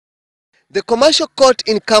The commercial court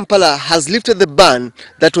in Kampala has lifted the ban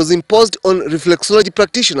that was imposed on reflexology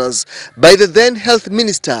practitioners by the then Health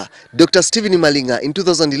Minister, Dr. Stephen Malinga, in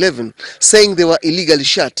 2011, saying they were illegally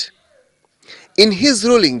shut. In his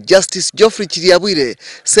ruling, Justice Geoffrey Kiryabwire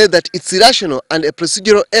said that it's irrational and a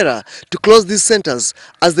procedural error to close these centers,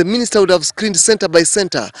 as the minister would have screened center by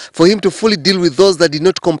center for him to fully deal with those that did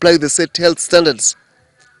not comply with the set health standards.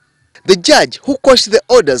 The judge, who quashed the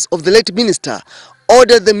orders of the late minister,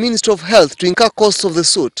 ordered the Ministry of Health to incur costs of the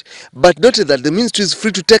suit, but noted that the ministry is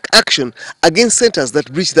free to take action against centers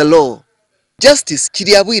that breach the law. Justice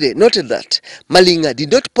Kiryabwire noted that Malinga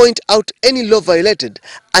did not point out any law violated,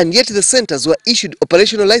 and yet the centers were issued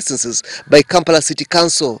operational licenses by Kampala City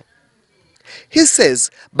Council. He says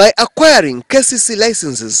by acquiring KCC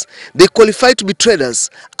licenses, they qualify to be traders,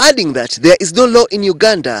 adding that there is no law in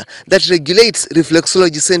Uganda that regulates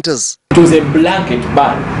reflexology centers. It was a blanket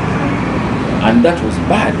ban, and that was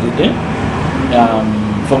bad.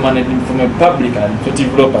 From a public and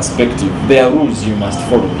administrative law perspective, there are rules you must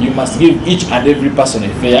follow. You must give each and every person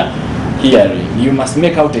a fair hearing. You must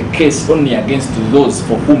make out a case only against those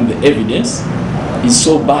for whom the evidence is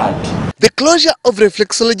so bad. The closure of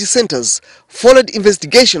reflexology centers followed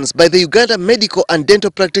investigations by the Uganda Medical and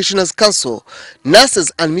Dental Practitioners Council,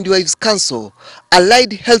 Nurses and Midwives Council,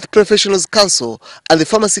 Allied Health Professionals Council, and the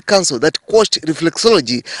Pharmacy Council that quashed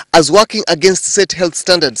reflexology as working against set health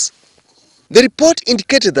standards. The report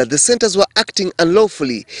indicated that the centers were acting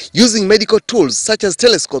unlawfully, using medical tools such as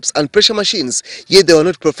telescopes and pressure machines, yet they were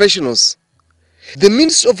not professionals. The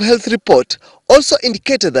Ministry of Health report also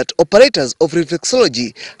indicated that operators of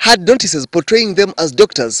reflexology had notices portraying them as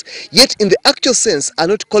doctors, yet in the actual sense are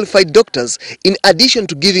not qualified doctors, in addition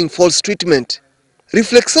to giving false treatment.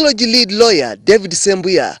 Reflexology lead lawyer David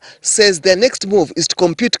Sembuya says their next move is to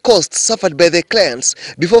compute costs suffered by their clients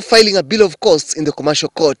before filing a bill of costs in the commercial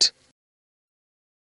court.